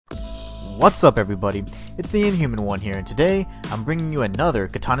What's up everybody, it's the Inhuman one here, and today I'm bringing you another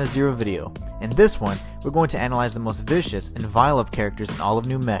Katana Zero video. In this one, we're going to analyze the most vicious and vile of characters in all of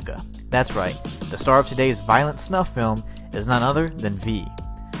New Mecha. That's right, the star of today's violent snuff film is none other than V.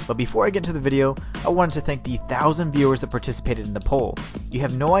 But before I get into the video, I wanted to thank the 1,000 viewers that participated in the poll. You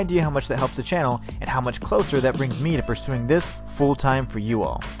have no idea how much that helps the channel and how much closer that brings me to pursuing this full-time for you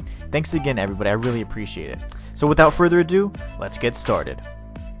all. Thanks again everybody, I really appreciate it. So without further ado, let's get started.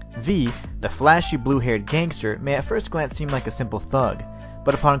 V, the flashy blue-haired gangster, may at first glance seem like a simple thug,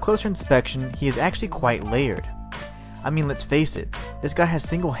 but upon closer inspection, he is actually quite layered. I mean, let's face it, this guy has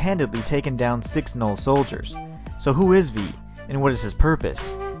single-handedly taken down 6 Null Soldiers. So who is V, and what is his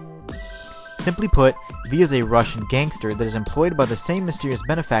purpose? Simply put, V is a Russian gangster that is employed by the same mysterious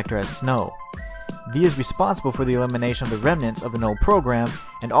benefactor as Snow. V is responsible for the elimination of the remnants of the Null program,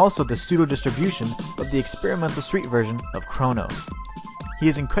 and also the pseudo-distribution of the experimental street version of Kronos. He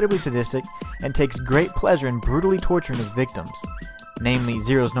is incredibly sadistic and takes great pleasure in brutally torturing his victims, namely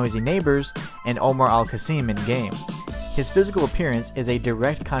Zero's noisy neighbors and Omar al-Qasim in-game. His physical appearance is a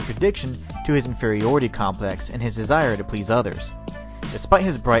direct contradiction to his inferiority complex and his desire to please others. Despite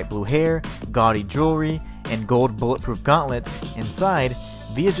his bright blue hair, gaudy jewelry, and gold bulletproof gauntlets, inside,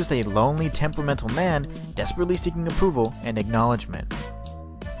 V is just a lonely, temperamental man desperately seeking approval and acknowledgement.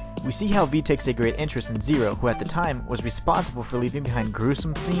 We see how V takes a great interest in Zero, who at the time was responsible for leaving behind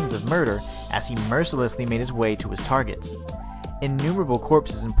gruesome scenes of murder as he mercilessly made his way to his targets. Innumerable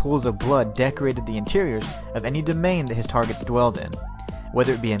corpses and pools of blood decorated the interiors of any domain that his targets dwelled in,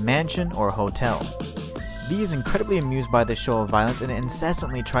 whether it be a mansion or a hotel. V is incredibly amused by this show of violence and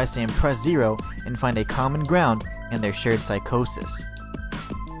incessantly tries to impress Zero and find a common ground in their shared psychosis.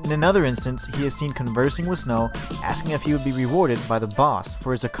 In another instance, he is seen conversing with Snow, asking if he would be rewarded by the boss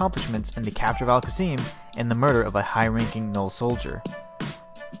for his accomplishments in the capture of Al-Qasim and the murder of a high-ranking Null Soldier.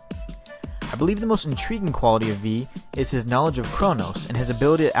 I believe the most intriguing quality of V is his knowledge of Kronos and his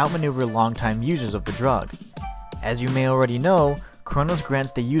ability to outmaneuver longtime users of the drug. As you may already know, Kronos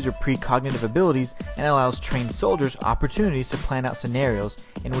grants the user precognitive abilities and allows trained soldiers opportunities to plan out scenarios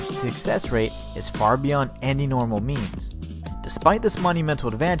in which the success rate is far beyond any normal means. Despite this monumental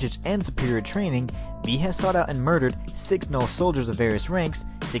advantage and superior training, V has sought out and murdered 6 Null Soldiers of various ranks,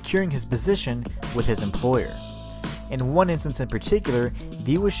 securing his position with his employer. In one instance in particular,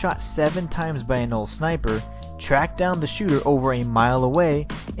 V was shot 7 times by a Null sniper, tracked down the shooter over a mile away,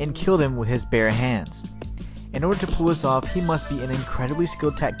 and killed him with his bare hands. In order to pull this off, he must be an incredibly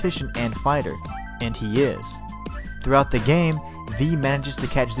skilled tactician and fighter, and he is. Throughout the game, V manages to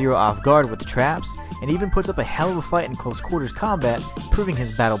catch Zero off guard with traps, and even puts up a hell of a fight in close quarters combat, proving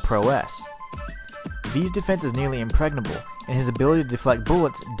his battle prowess. V's defense is nearly impregnable, and his ability to deflect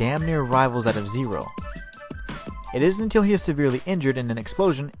bullets damn near rivals that of Zero. It isn't until he is severely injured in an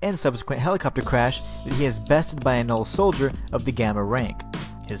explosion and subsequent helicopter crash that he is bested by a Null Soldier of the Gamma rank.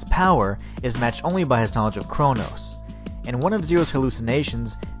 His power is matched only by his knowledge of Kronos. In one of Zero's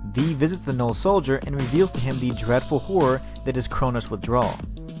hallucinations, V visits the Null Soldier and reveals to him the dreadful horror that is Kronos withdrawal.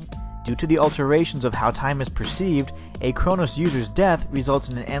 Due to the alterations of how time is perceived, a Kronos user's death results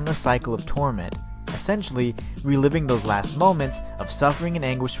in an endless cycle of torment, essentially reliving those last moments of suffering and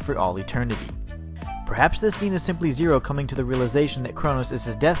anguish for all eternity. Perhaps this scene is simply Zero coming to the realization that Kronos is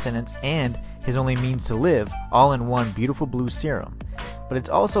his death sentence and his only means to live, all in one beautiful blue serum. But it's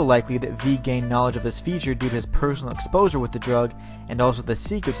also likely that V gained knowledge of this feature due to his personal exposure with the drug and also the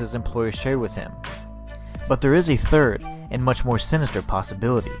secrets his employer shared with him. But there is a third and much more sinister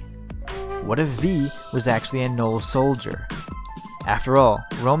possibility. What if V was actually a Null Soldier? After all,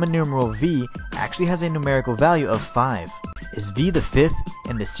 Roman numeral V actually has a numerical value of 5. Is V the 5th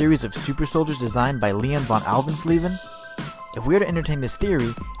in the series of super soldiers designed by Leon von Alvensleben? If we were to entertain this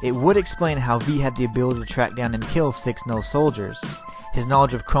theory, it would explain how V had the ability to track down and kill 6 Null Soldiers, his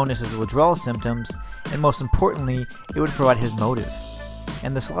knowledge of Kronos' withdrawal symptoms, and most importantly, it would provide his motive.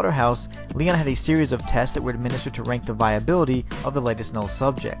 In the slaughterhouse, Leon had a series of tests that were administered to rank the viability of the latest Null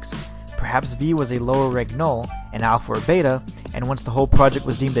subjects. Perhaps V was a lower rank Null, an Alpha or Beta, and once the whole project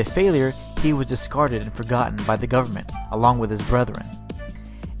was deemed a failure, he was discarded and forgotten by the government, along with his brethren.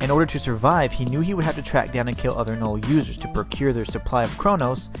 In order to survive, he knew he would have to track down and kill other Null users to procure their supply of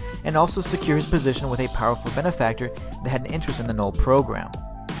Kronos, and also secure his position with a powerful benefactor that had an interest in the Null program.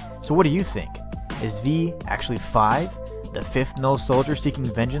 So what do you think? Is V actually 5, the 5th Null Soldier seeking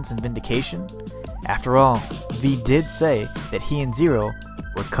vengeance and vindication? After all, V did say that he and Zero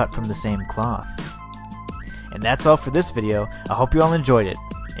were cut from the same cloth. And that's all for this video. I hope you all enjoyed it.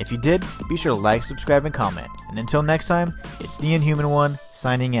 If you did, be sure to like, subscribe, and comment. And until next time, it's the Inhuman one,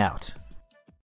 signing out.